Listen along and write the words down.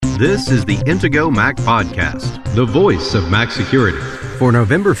This is the Intego Mac Podcast, the voice of Mac security, for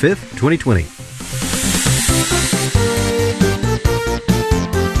November 5th, 2020.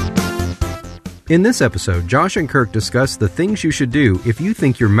 In this episode, Josh and Kirk discuss the things you should do if you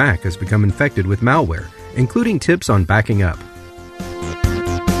think your Mac has become infected with malware, including tips on backing up.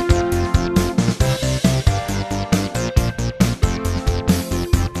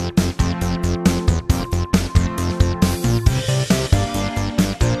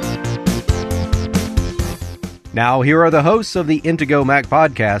 Now, here are the hosts of the Intego Mac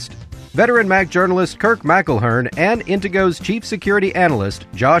Podcast, veteran Mac journalist Kirk McElhearn and Intego's chief security analyst,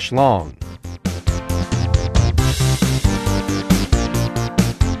 Josh Long.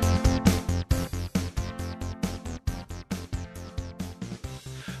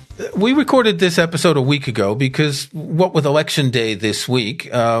 We recorded this episode a week ago because what with Election Day this week,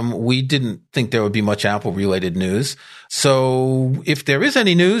 we didn't think there would be much Apple-related news. So if there is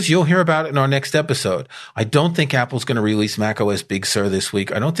any news, you'll hear about it in our next episode. I don't think Apple's going to release macOS Big Sur this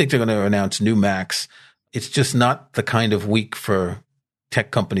week. I don't think they're going to announce new Macs. It's just not the kind of week for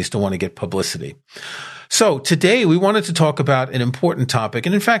tech companies to want to get publicity. So today we wanted to talk about an important topic.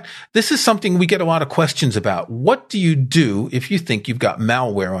 And in fact, this is something we get a lot of questions about. What do you do if you think you've got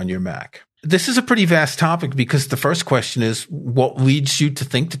malware on your Mac? This is a pretty vast topic because the first question is, what leads you to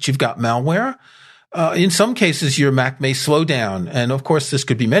think that you've got malware? In some cases, your Mac may slow down. And of course, this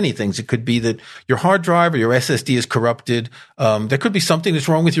could be many things. It could be that your hard drive or your SSD is corrupted. There could be something that's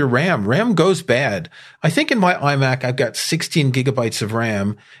wrong with your RAM. RAM goes bad. I think in my iMac, I've got 16 gigabytes of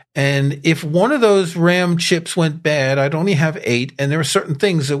RAM. And if one of those RAM chips went bad, I'd only have 8. And there are certain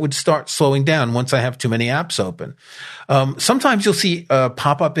things that would start slowing down once I have too many apps open. Sometimes you'll see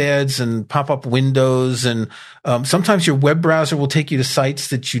pop-up ads and pop-up windows. And sometimes your web browser will take you to sites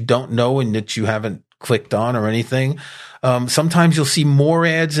that you don't know and that you haven't clicked on or anything. Sometimes you'll see more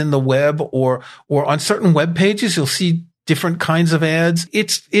ads in the web or on certain web pages, you'll see different kinds of ads.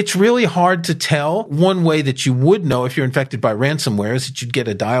 It's really hard to tell. One way that you would know if you're infected by ransomware is that you'd get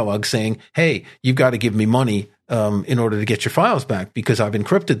a dialogue saying, hey, you've got to give me money in order to get your files back because I've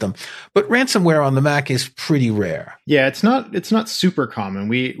encrypted them. But ransomware on the Mac is pretty rare. Yeah, it's not super common.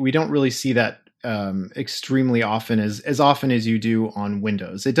 We don't really see that extremely often, as often as you do on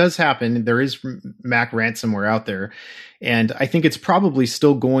Windows. It does happen. There is Mac ransomware out there, and I think it's probably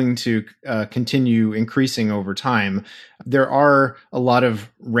still going to continue increasing over time. There are a lot of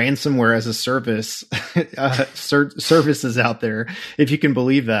ransomware as a service services out there, if you can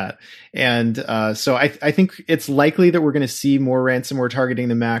believe that. And so I think it's likely that we're going to see more ransomware targeting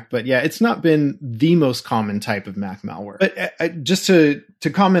the Mac. But yeah, it's not been the most common type of Mac malware. But just to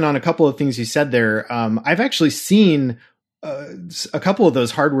comment on a couple of things you said there, I've actually seen a couple of those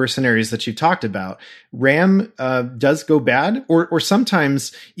hardware scenarios that you talked about. RAM does go bad, or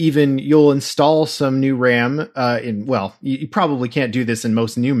sometimes even you'll install some new RAM you probably can't do this in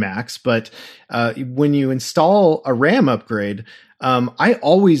most new Macs, but when you install a RAM upgrade, I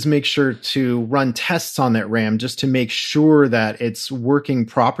always make sure to run tests on that RAM just to make sure that it's working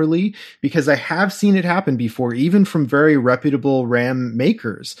properly, because I have seen it happen before, even from very reputable RAM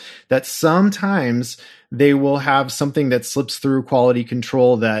makers, that sometimes they will have something that slips through quality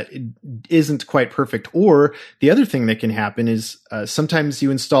control that isn't quite perfect. Or the other thing that can happen is sometimes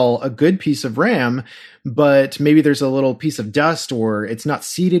you install a good piece of RAM, but maybe there's a little piece of dust or it's not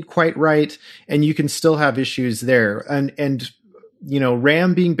seated quite right, and you can still have issues there. And you know,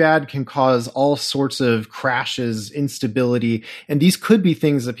 RAM being bad can cause all sorts of crashes, instability, and these could be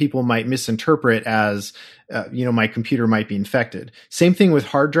things that people might misinterpret as, my computer might be infected. Same thing with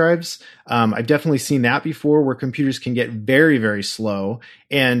hard drives. I've definitely seen that before, where computers can get very, very slow.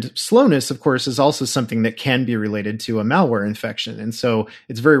 And slowness, of course, is also something that can be related to a malware infection. And so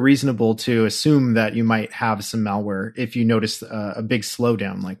it's very reasonable to assume that you might have some malware if you notice a big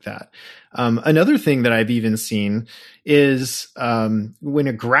slowdown like that. Another thing that I've even seen is when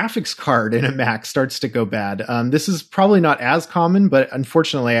a graphics card in a Mac starts to go bad. This is probably not as common, but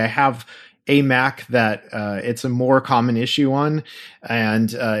unfortunately I have a Mac that it's a more common issue on,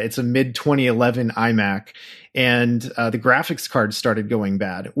 and it's a mid-2011 iMac. And the graphics card started going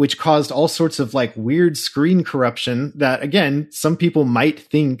bad, which caused all sorts of like weird screen corruption that, again, some people might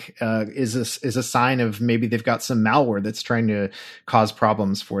think is a sign of maybe they've got some malware that's trying to cause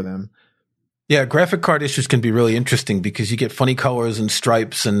problems for them. Yeah, graphic card issues can be really interesting because you get funny colors and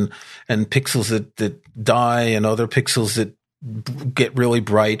stripes and pixels that die and other pixels that get really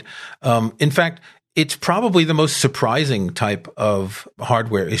bright. In fact, it's probably the most surprising type of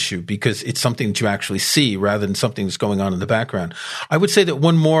hardware issue because it's something that you actually see rather than something that's going on in the background. I would say that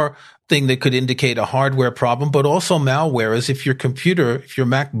one more thing that could indicate a hardware problem, but also malware, is if your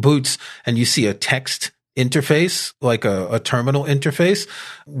Mac boots and you see a text interface, like a terminal interface,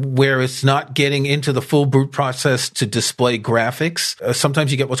 where it's not getting into the full boot process to display graphics.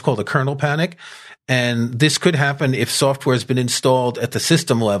 Sometimes you get what's called a kernel panic. And this could happen if software has been installed at the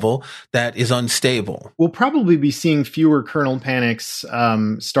system level that is unstable. We'll probably be seeing fewer kernel panics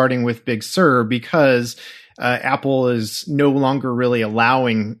starting with Big Sur because Apple is no longer really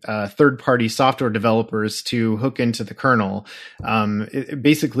allowing third-party software developers to hook into the kernel.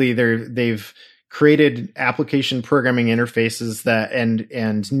 Basically, they've created application programming interfaces that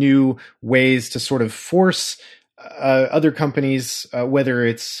and new ways to sort of force other companies, whether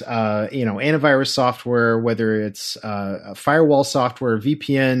it's antivirus software, whether it's firewall software,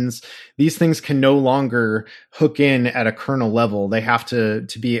 VPNs, these things can no longer hook in at a kernel level. They have to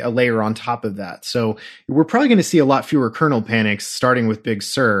be a layer on top of that. So we're probably going to see a lot fewer kernel panics starting with Big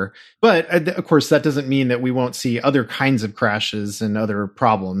Sur. But of course, that doesn't mean that we won't see other kinds of crashes and other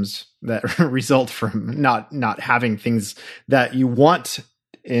problems that result from not having things that you want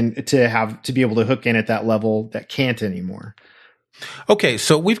to be able to hook in at that level that can't anymore. Okay,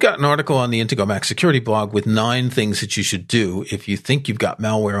 so we've got an article on the Intego Mac Security blog with 9 things that you should do if you think you've got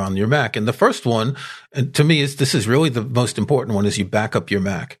malware on your Mac. And the first one, and to me, this is really the most important one, is you back up your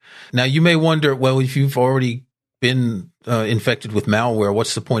Mac. Now, you may wonder, well, if you've already been infected with malware,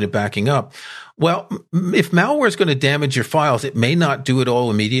 what's the point of backing up? Well, if malware is going to damage your files, it may not do it all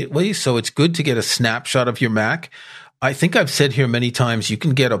immediately. So it's good to get a snapshot of your Mac. I think I've said here many times, you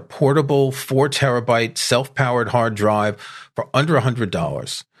can get a portable 4 terabyte self-powered hard drive for under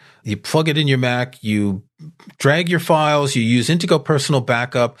 $100. You plug it in your Mac, you drag your files, you use Intego Personal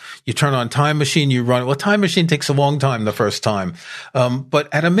Backup, you turn on Time Machine, you run it. Well, Time Machine takes a long time the first time. But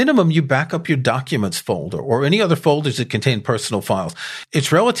at a minimum, you back up your documents folder or any other folders that contain personal files.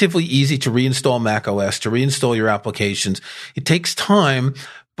 It's relatively easy to reinstall macOS, to reinstall your applications. It takes time,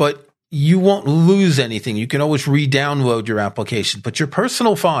 but you won't lose anything. You can always re-download your application, but your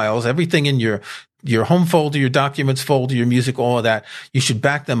personal files, everything in your home folder, your documents folder, your music, all of that, you should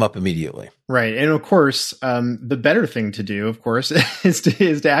back them up immediately. Right. And of course, the better thing to do, of course, is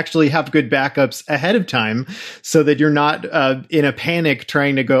to actually have good backups ahead of time so that you're not in a panic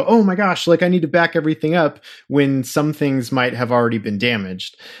trying to go, oh my gosh, I need to back everything up when some things might have already been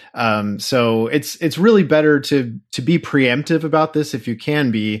damaged. So it's really better to be preemptive about this if you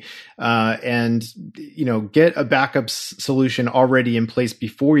can be, and get a backup solution already in place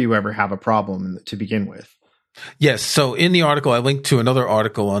before you ever have a problem to begin with. Yes. So in the article, I linked to another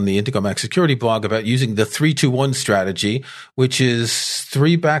article on the Intego Mac Security blog about using the 3-2-1 strategy, which is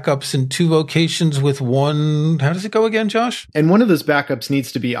 3 backups in 2 locations with 1. How does it go again, Josh? And one of those backups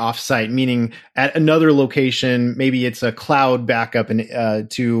needs to be offsite, meaning at another location. Maybe it's a cloud backup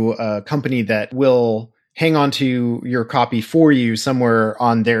to a company that will hang on to your copy for you somewhere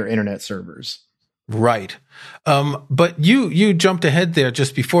on their internet servers. Right. But you jumped ahead there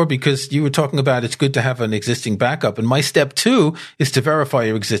just before because you were talking about it's good to have an existing backup. And my step 2 is to verify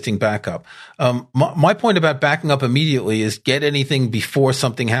your existing backup. My point about backing up immediately is get anything before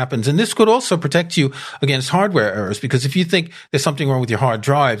something happens. And this could also protect you against hardware errors, because if you think there's something wrong with your hard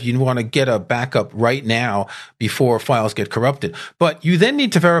drive, you want to get a backup right now before files get corrupted. But you then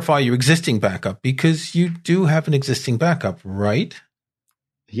need to verify your existing backup because you do have an existing backup, right?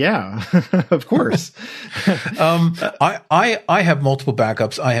 Yeah, of course. I have multiple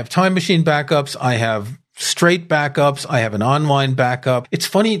backups. I have Time Machine backups. I have straight backups. I have an online backup. It's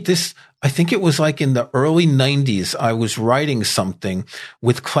funny, I think it was in the early 90s, I was writing something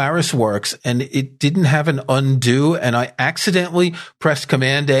with ClarisWorks and it didn't have an undo, and I accidentally pressed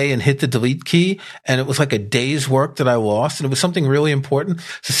Command A and hit the delete key, and it was like a day's work that I lost, and it was something really important.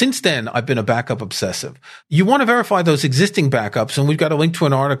 So since then, I've been a backup obsessive. You want to verify those existing backups, and we've got a link to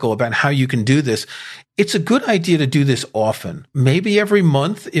an article about how you can do this. It's a good idea to do this often, maybe every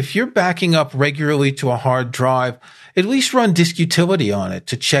month. If you're backing up regularly to a hard drive, at least run disk utility on it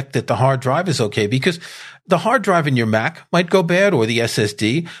to check that the hard drive is okay, because the hard drive in your Mac might go bad, or the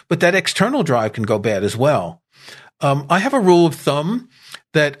SSD, but that external drive can go bad as well. I have a rule of thumb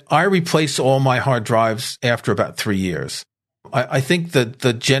that I replace all my hard drives after about 3 years. I think that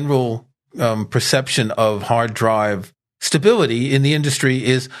the general perception of hard drive stability in the industry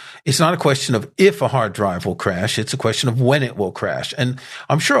is, it's not a question of if a hard drive will crash. It's a question of when it will crash. And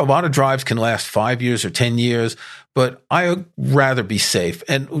I'm sure a lot of drives can last 5 years or 10 years, but I'd rather be safe.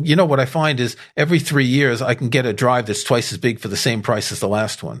 And you know what I find is every 3 years I can get a drive that's twice as big for the same price as the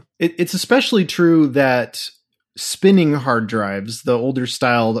last one. It's especially true that spinning hard drives, the older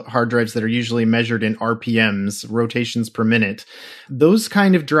style hard drives that are usually measured in RPMs, rotations per minute, those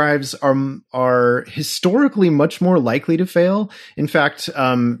kind of drives are historically much more likely to fail. In fact,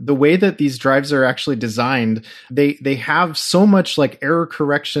 the way that these drives are actually designed, they have so much like error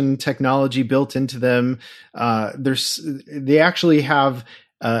correction technology built into them. They actually have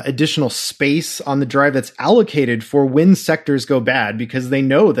additional space on the drive that's allocated for when sectors go bad, because they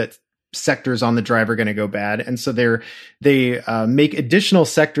know that sectors on the drive are going to go bad. And so they make additional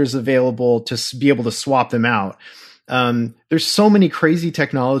sectors available to be able to swap them out. There's so many crazy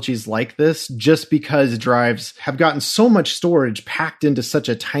technologies like this just because drives have gotten so much storage packed into such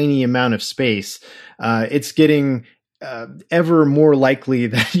a tiny amount of space. It's getting ever more likely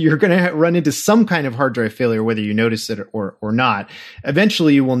that you're going to run into some kind of hard drive failure, whether you notice it or not.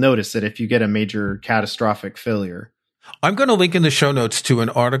 Eventually you will notice it if you get a major catastrophic failure. I'm going to link in the show notes to an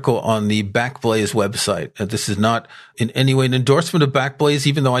article on the Backblaze website. This is not in any way an endorsement of Backblaze,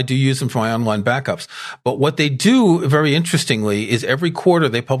 even though I do use them for my online backups. But what they do, very interestingly, is every quarter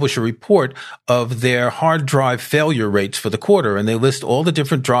they publish a report of their hard drive failure rates for the quarter, and they list all the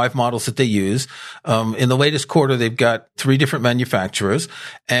different drive models that they use. In the latest quarter, they've got 3 different manufacturers,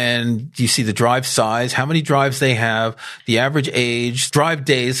 and you see the drive size, how many drives they have, the average age, drive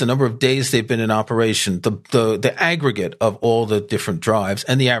days, the number of days they've been in operation, the aggregate of all the different drives,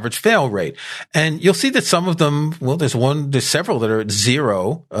 and the average fail rate. And you'll see that some of them, well, there's several that are at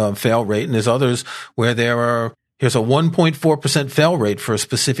 0 fail rate, and there's others where here's a 1.4% fail rate for a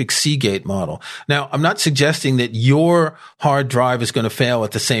specific Seagate model. Now, I'm not suggesting that your hard drive is going to fail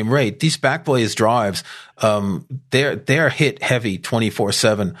at the same rate. These Backblaze drives, they're hit heavy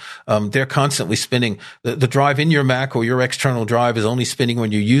 24/7. They're constantly spinning. The drive in your Mac or your external drive is only spinning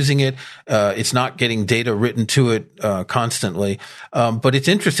when you're using it. It's not getting data written to it constantly. But it's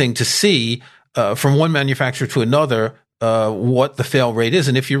interesting to see from one manufacturer to another what the fail rate is.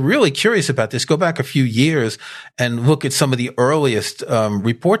 And if you're really curious about this, go back a few years and look at some of the earliest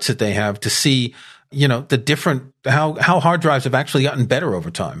reports that they have to see, the different how hard drives have actually gotten better over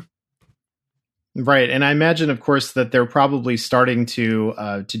time. Right. And I imagine, of course, that they're probably starting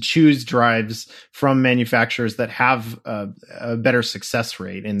to choose drives from manufacturers that have a better success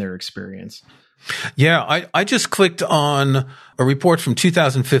rate in their experience. Yeah, I just clicked on a report from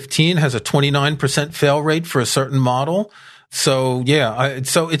 2015, has a 29% fail rate for a certain model. So yeah,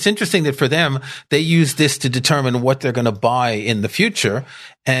 so it's interesting that for them, they use this to determine what they're going to buy in the future.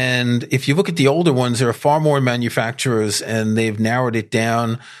 And if you look at the older ones, there are far more manufacturers, and they've narrowed it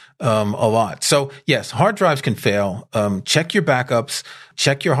down a lot. So yes, hard drives can fail. Check your backups,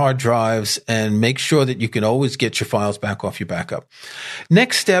 check your hard drives, and make sure that you can always get your files back off your backup.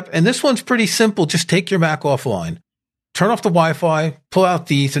 Next step, and this one's pretty simple, just take your Mac offline. Turn off the Wi-Fi, pull out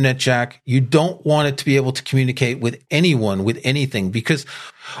the Ethernet jack. You don't want it to be able to communicate with anyone, with anything, because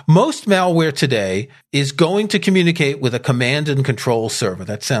most malware today is going to communicate with a command and control server.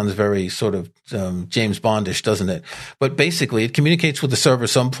 That sounds very sort of James Bondish, doesn't it? But basically, it communicates with the server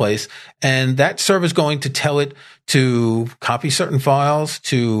someplace, and that server is going to tell it to copy certain files,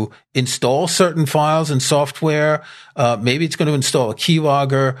 to install certain files and software. Maybe it's going to install a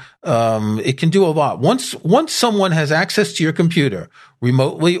keylogger. It can do a lot. Once someone has access to your computer,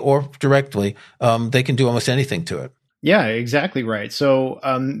 remotely or directly, they can do almost anything to it. Yeah, exactly right. So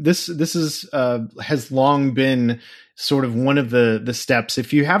this is has long been sort of one of the steps.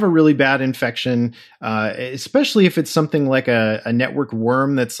 If you have a really bad infection, especially if it's something like a network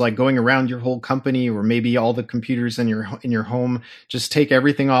worm that's like going around your whole company, or maybe all the computers in your home, just take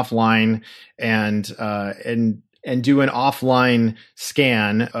everything offline and do an offline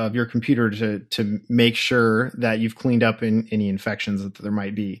scan of your computer to make sure that you've cleaned up any infections that there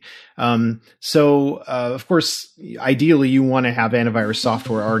might be. Of course, ideally you want to have antivirus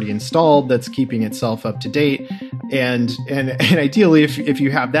software already installed that's keeping itself up to date. And ideally, if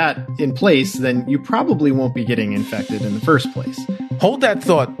you have that in place, then you probably won't be getting infected in the first place. Hold that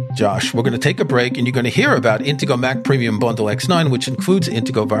thought, Josh. We're going to take a break, and you're going to hear about Intego Mac Premium Bundle X9, which includes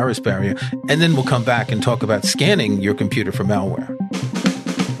Intego Virus Barrier. And then we'll come back and talk about scanning your computer for malware.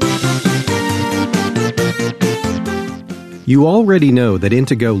 You already know that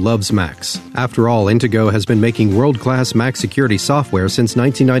Intego loves Macs. After all, Intego has been making world-class Mac security software since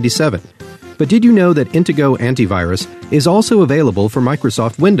 1997. But did you know that Intego Antivirus is also available for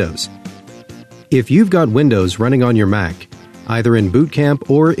Microsoft Windows? If you've got Windows running on your Mac, either in Boot Camp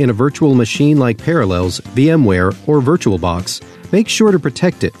or in a virtual machine like Parallels, VMware, or VirtualBox, Make sure to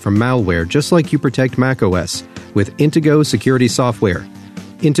protect it from malware just like you protect macOS with Intego security software.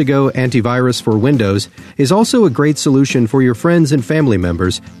 Intego Antivirus for Windows is also a great solution for your friends and family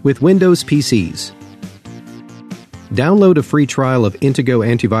members with Windows PCs. Download a free trial of Intego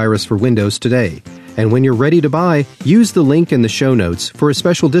Antivirus for Windows today, and when you're ready to buy, use the link in the show notes for a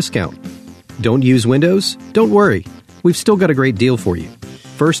special discount. Don't use Windows? Don't worry. We've still got a great deal for you.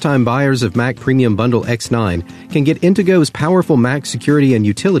 First-time buyers of Mac Premium Bundle X9 can get Intego's powerful Mac security and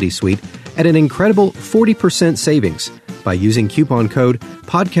utility suite at an incredible 40% savings by using coupon code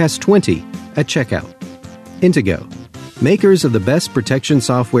PODCAST20 at checkout. Intego, makers of the best protection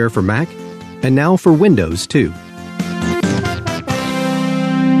software for Mac, and now for Windows, too.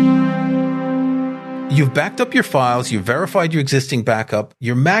 You've backed up your files, you've verified your existing backup,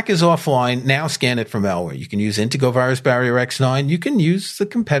 your Mac is offline, now scan it for malware. You can use Intego Virus Barrier X9, you can use the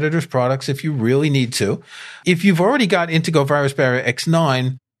competitor's products if you really need to. If you've already got Intego Virus Barrier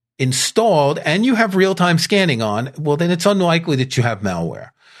X9 installed and you have real-time scanning on, well, then it's unlikely that you have malware.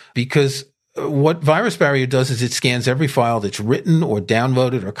 Because what Virus Barrier does is it scans every file that's written or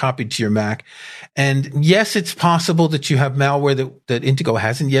downloaded or copied to your Mac. And yes, it's possible that you have malware that Intego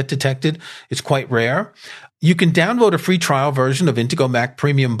hasn't yet detected. It's quite rare. You can download a free trial version of Intego Mac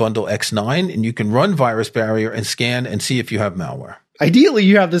Premium Bundle X9, and you can run Virus Barrier and scan and see if you have malware. Ideally,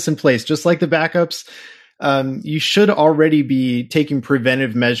 you have this in place, just like the backups. You should already be taking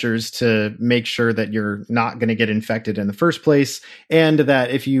preventive measures to make sure that you're not going to get infected in the first place, and that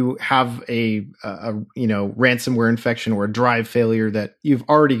if you have a ransomware infection or a drive failure, that you've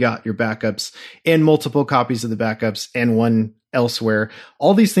already got your backups and multiple copies of the backups and one elsewhere.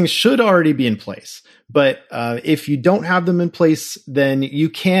 All these things should already be in place. But if you don't have them in place, then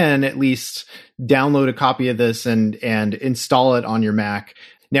you can at least download a copy of this and install it on your Mac.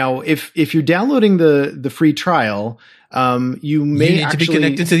 Now, if you're downloading the free trial, you need to be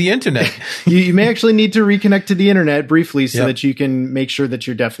connected to the internet. you may actually need to reconnect to the internet briefly so that you can make sure that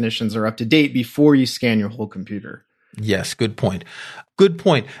your definitions are up to date before you scan your whole computer. Yes, good point. Good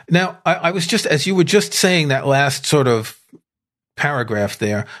point. Now, I was just, as you were just saying that last sort of paragraph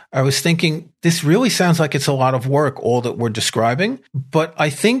there, I was thinking, this really sounds like it's a lot of work, all that we're describing. But I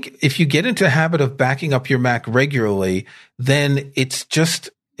think if you get into the habit of backing up your Mac regularly, then it's just,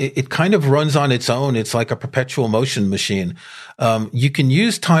 it kind of runs on its own. It's like a perpetual motion machine. You can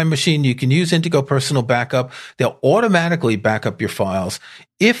use Time Machine. You can use Intego Personal Backup. They'll automatically back up your files.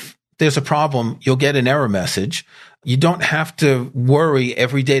 If there's a problem, you'll get an error message. You don't have to worry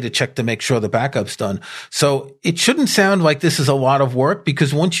every day to check to make sure the backup's done. So it shouldn't sound like this is a lot of work,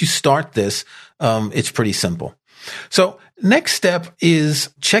 because once you start this, it's pretty simple. So next step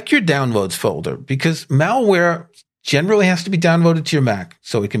is check your downloads folder, because malware generally has to be downloaded to your Mac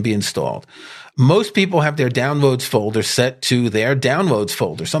so it can be installed. Most people have their downloads folder set to their downloads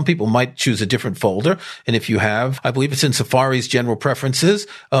folder. Some people might choose a different folder. And if you have, I believe it's in Safari's general preferences,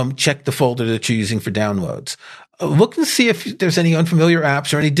 check the folder that you're using for downloads. Look and see if there's any unfamiliar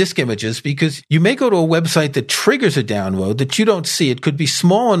apps or any disk images, because you may go to a website that triggers a download that you don't see. It could be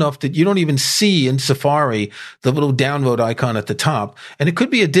small enough that you don't even see in Safari the little download icon at the top. And it could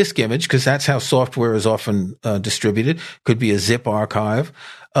be a disk image, because that's how software is often distributed. Could be a zip archive.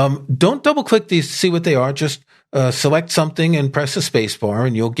 Don't double click these to see what they are. Just select something and press the space bar,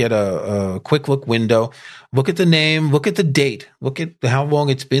 and you'll get a quick look window. Look at the name, look at the date, look at how long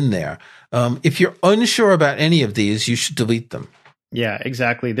it's been there. If you're unsure about any of these, you should delete them. Yeah,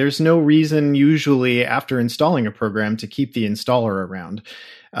 exactly. There's no reason usually after installing a program to keep the installer around.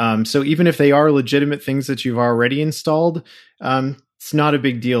 So even if they are legitimate things that you've already installed, it's not a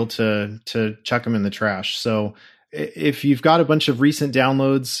big deal to chuck them in the trash. So if you've got a bunch of recent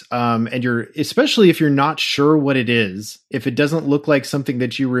downloads, and especially if you're not sure what it is, if it doesn't look like something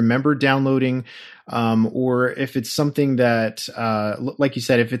that you remember downloading, or if it's something that, like you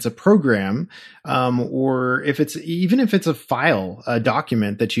said, if it's a program, or if it's a file, a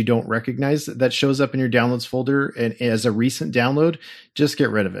document that you don't recognize that shows up in your downloads folder and as a recent download, just get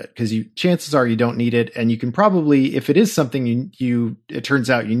rid of it, because chances are you don't need it. And you can probably, if it is something it turns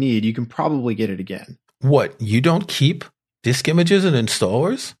out you need, you can probably get it again. What, you don't keep disk images and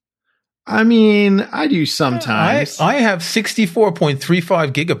installers? I mean, I do sometimes. I have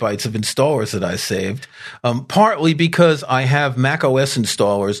 64.35 gigabytes of installers that I saved, partly because I have Mac OS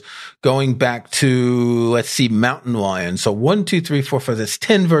installers going back to, let's see, Mountain Lion. So 1, 2, 3, 4, 5, that's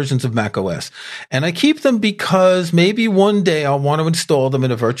 10 versions of Mac OS. And I keep them because maybe one day I'll want to install them in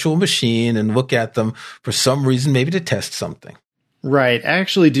a virtual machine and look at them for some reason, maybe to test something. Right. I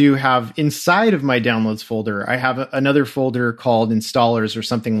actually do have inside of my downloads folder, I have another folder called installers or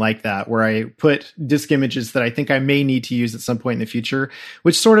something like that, where I put disk images that I think I may need to use at some point in the future,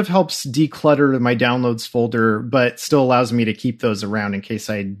 which sort of helps declutter my downloads folder, but still allows me to keep those around in case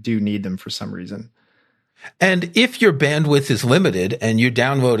I do need them for some reason. And if your bandwidth is limited and you're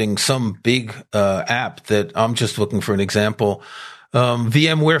downloading some big app that I'm just looking for an example,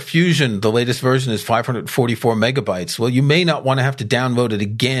 VMware Fusion, the latest version is 544 megabytes. Well, you may not want to have to download it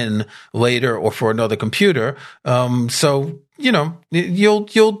again later or for another computer. So,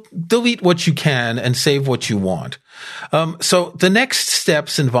 you'll delete what you can and save what you want. So the next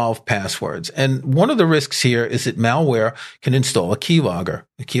steps involve passwords. And one of the risks here is that malware can install a keylogger.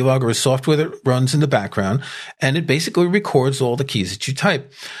 A keylogger is software that runs in the background, and it basically records all the keys that you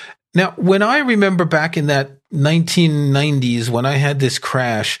type. Now, when I remember back in that 1990s, when I had this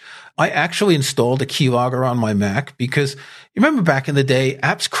crash, I actually installed a keylogger on my Mac because you remember back in the day,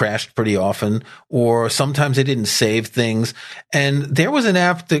 apps crashed pretty often, or sometimes they didn't save things. And there was an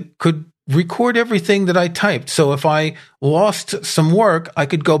app that could record everything that I typed. So if I lost some work, I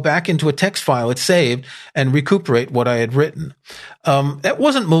could go back into a text file it saved and recuperate what I had written. That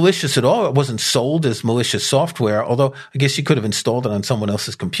wasn't malicious at all. It wasn't sold as malicious software, although I guess you could have installed it on someone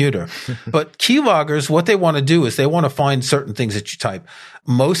else's computer. But keyloggers, what they want to do is they want to find certain things that you type.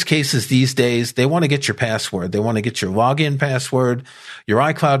 Most cases these days, they want to get your password. They want to get your login password, your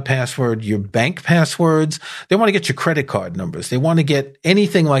iCloud password, your bank passwords. They want to get your credit card numbers. They want to get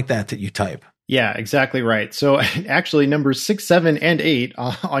anything like that you type. Yeah, exactly right. So actually numbers 6, 7, and 8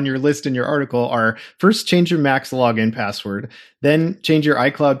 on your list in your article are: first, change your Mac's login password, then change your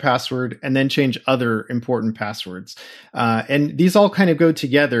iCloud password, and then change other important passwords. And these all kind of go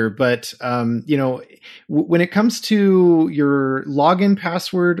together. But, when it comes to your login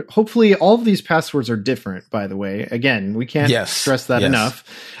password, hopefully all of these passwords are different, by the way. Again, we can't stress that enough.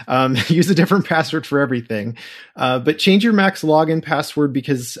 Use a different password for everything. But change your Mac's login password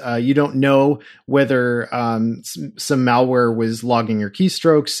because you don't know whether some malware was logging your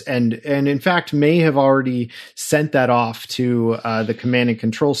keystrokes and in fact may have already sent that off to the command and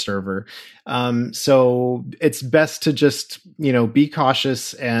control server. So it's best to just, be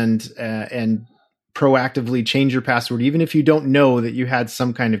cautious and proactively change your password, even if you don't know that you had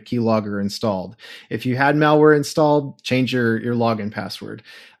some kind of keylogger installed. If you had malware installed, change your login password.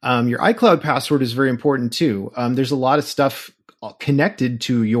 Your iCloud password is very important too. There's a lot of stuff connected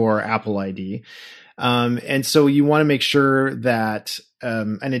to your Apple ID. And so you want to make sure that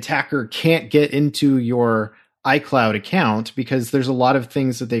an attacker can't get into your iCloud account because there's a lot of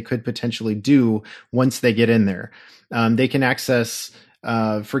things that they could potentially do once they get in there. They can access,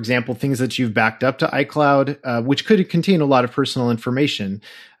 for example, things that you've backed up to iCloud, which could contain a lot of personal information.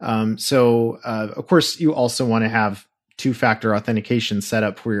 So, of course, you also want to have two-factor authentication set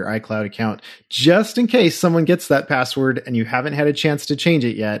up for your iCloud account, just in case someone gets that password and you haven't had a chance to change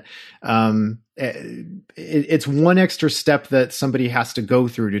it yet. It's one extra step that somebody has to go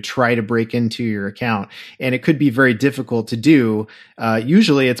through to try to break into your account. And it could be very difficult to do.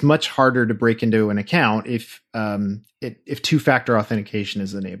 Usually it's much harder to break into an account if two-factor authentication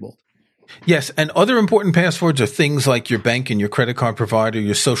is enabled. Yes, and other important passwords are things like your bank and your credit card provider,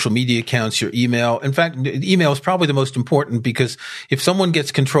 your social media accounts, your email. In fact, email is probably the most important because if someone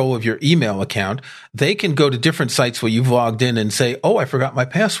gets control of your email account, they can go to different sites where you've logged in and say, oh, I forgot my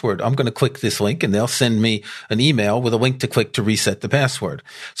password. I'm going to click this link and they'll send me an email with a link to click to reset the password.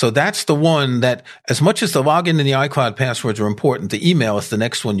 So that's the one that, as much as the login and the iCloud passwords are important, the email is the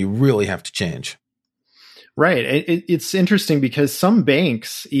next one you really have to change. Right. It's interesting because some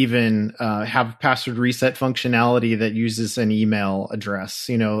banks even have password reset functionality that uses an email address,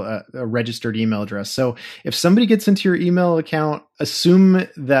 a registered email address. So if somebody gets into your email account, assume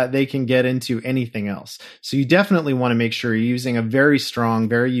that they can get into anything else. So you definitely want to make sure you're using a very strong,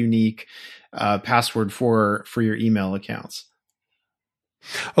 very unique password for your email accounts.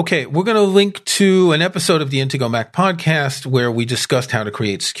 Okay, we're going to link to an episode of the Intego Mac podcast where we discussed how to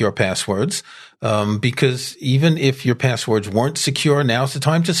create secure passwords. Because even if your passwords weren't secure, now's the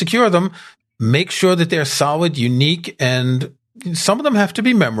time to secure them. Make sure that they're solid, unique, and some of them have to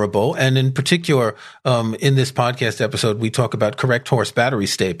be memorable. And in particular, in this podcast episode, we talk about Correct Horse Battery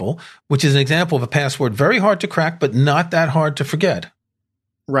Staple, which is an example of a password very hard to crack, but not that hard to forget.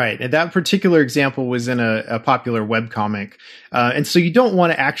 Right. And that particular example was in a popular webcomic. And so you don't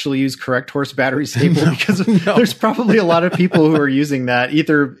want to actually use Correct Horse Battery Staple because there's probably a lot of people who are using that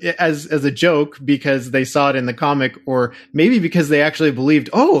either as a joke because they saw it in the comic or maybe because they actually believed,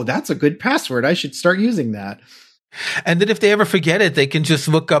 oh, that's a good password. I should start using that. And then if they ever forget it, they can just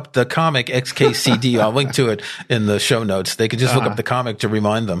look up the comic XKCD. I'll link to it in the show notes. They can just look up the comic to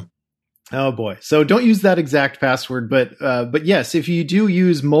remind them. Oh boy. So don't use that exact password, but yes, if you do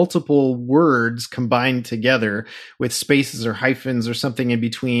use multiple words combined together with spaces or hyphens or something in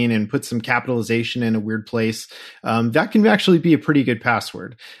between and put some capitalization in a weird place, that can actually be a pretty good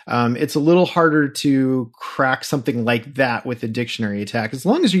password. It's a little harder to crack something like that with a dictionary attack. As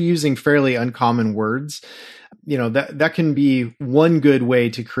long as you're using fairly uncommon words, that can be one good way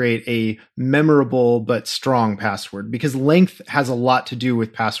to create a memorable but strong password, because length has a lot to do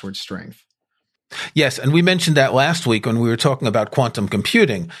with password strength. Yes, and we mentioned that last week when we were talking about quantum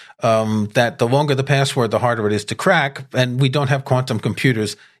computing, that the longer the password, the harder it is to crack, and we don't have quantum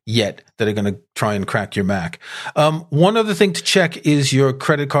computers yet that are going to try and crack your Mac. One other thing to check is your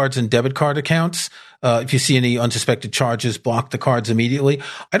credit cards and debit card accounts. If you see any unsuspected charges, block the cards immediately.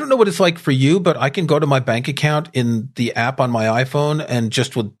 I don't know what it's like for you, but I can go to my bank account in the app on my iPhone, and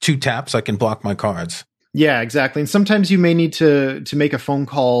just with 2 taps, I can block my cards. Yeah, exactly. And sometimes you may need to make a phone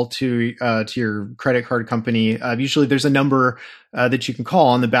call to your credit card company. Usually there's a number that you can call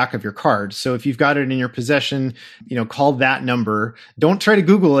on the back of your card. So if you've got it in your possession, call that number. Don't try to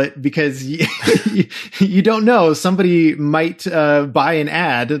Google it, because you don't know. Somebody might buy an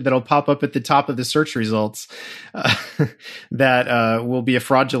ad that'll pop up at the top of the search results that will be a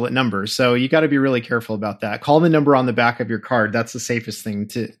fraudulent number. So you got to be really careful about that. Call the number on the back of your card. That's the safest thing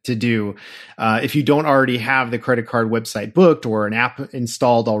to do if you don't already have the credit card website booked or an app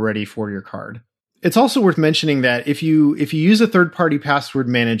installed already for your card. It's also worth mentioning that if you use a third-party password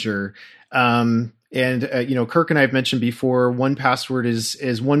manager, Kirk and I have mentioned before, 1Password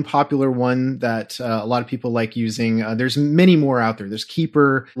is one popular one that a lot of people like using. There's many more out there. There's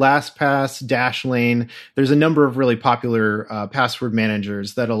Keeper, LastPass, Dashlane. There's a number of really popular password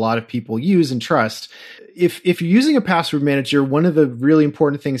managers that a lot of people use and trust. If you're using a password manager, one of the really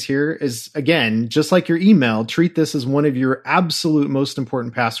important things here is, again, just like your email, treat this as one of your absolute most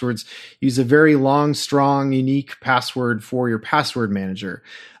important passwords. Use a very long, strong, unique password for your password manager.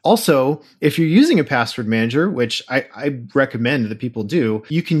 Also, if you're using a password manager, which I recommend that people do,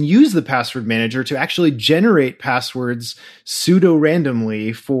 you can use the password manager to actually generate passwords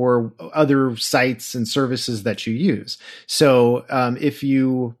pseudo-randomly for other sites and services that you use. So if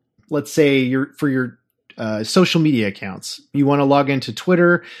you, let's say for your social media accounts, you want to log into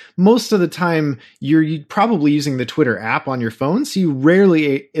Twitter, most of the time you're probably using the Twitter app on your phone, so you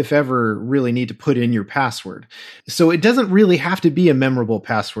rarely, if ever, really need to put in your password. So it doesn't really have to be a memorable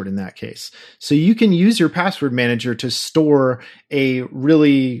password in that case. So you can use your password manager to store a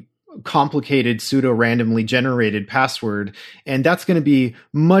really complicated pseudo-randomly generated password, and that's going to be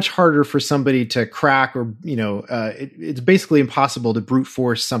much harder for somebody to crack, or it's basically impossible to brute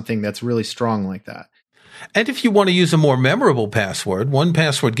force something that's really strong like that. And if you want to use a more memorable password,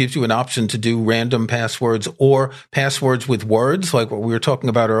 1Password gives you an option to do random passwords or passwords with words, like what we were talking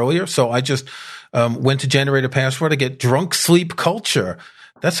about earlier. So I just went to generate a password. I get drunk sleep culture.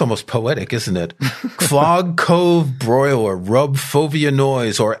 That's almost poetic, isn't it? Clog Cove broiler, rub fovea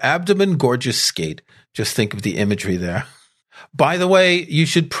noise, or abdomen gorgeous skate. Just think of the imagery there. By the way, you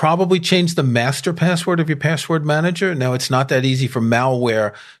should probably change the master password of your password manager. Now, it's not that easy for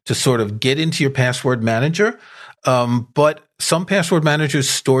malware to sort of get into your password manager, but some password managers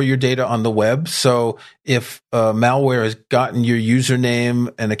store your data on the web. So if malware has gotten your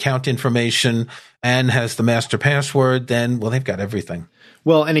username and account information and has the master password, then, well, they've got everything.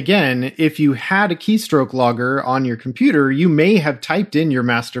 Well, and again, if you had a keystroke logger on your computer, you may have typed in your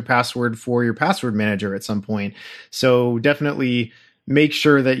master password for your password manager at some point. So definitely make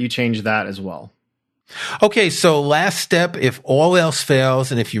sure that you change that as well. Okay, so last step, if all else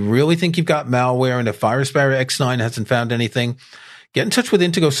fails, and if you really think you've got malware and if Virus Barrier X9 hasn't found anything, get in touch with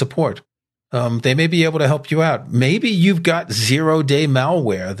Intego support. They may be able to help you out. Maybe you've got 0-day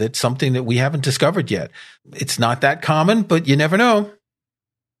malware. That's something that we haven't discovered yet. It's not that common, but you never know.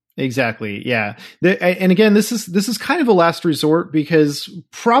 Exactly. Yeah. And again, this is kind of a last resort, because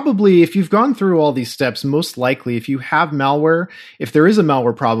probably if you've gone through all these steps, most likely if you have malware, if there is a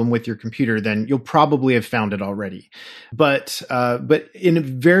malware problem with your computer, then you'll probably have found it already. But in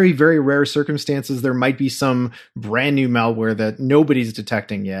very, very rare circumstances, there might be some brand new malware that nobody's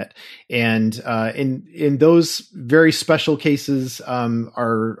detecting yet. And in those very special cases,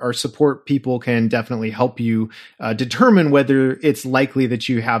 our support people can definitely help you determine whether it's likely that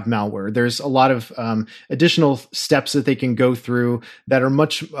you have have malware. There's a lot of additional steps that they can go through that are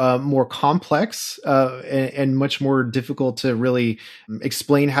much more complex and much more difficult to really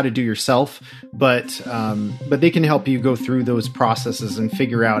explain how to do yourself. But they can help you go through those processes and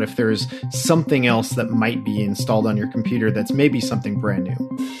figure out if there's something else that might be installed on your computer that's maybe something brand new.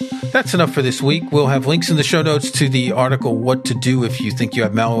 That's enough for this week. We'll have links in the show notes to the article, What to Do If You Think You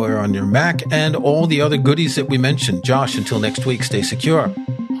Have Malware on Your Mac, and all the other goodies that we mentioned. Josh, until next week, stay secure.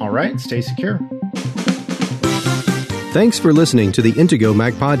 All right, stay secure. Thanks for listening to the Intego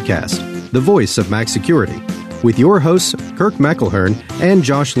Mac Podcast, the voice of Mac security, with your hosts, Kirk McElhearn and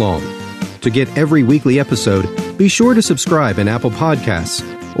Josh Long. To get every weekly episode, be sure to subscribe in Apple Podcasts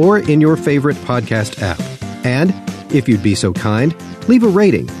or in your favorite podcast app. And, if you'd be so kind, leave a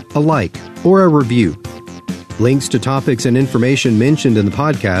rating, a like, or a review. Links to topics and information mentioned in the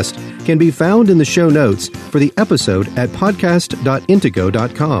podcast can be found in the show notes for the episode at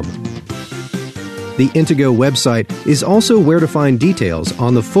podcast.intego.com. The Intego website is also where to find details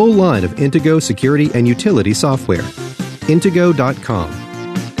on the full line of Intego security and utility software. Intego.com.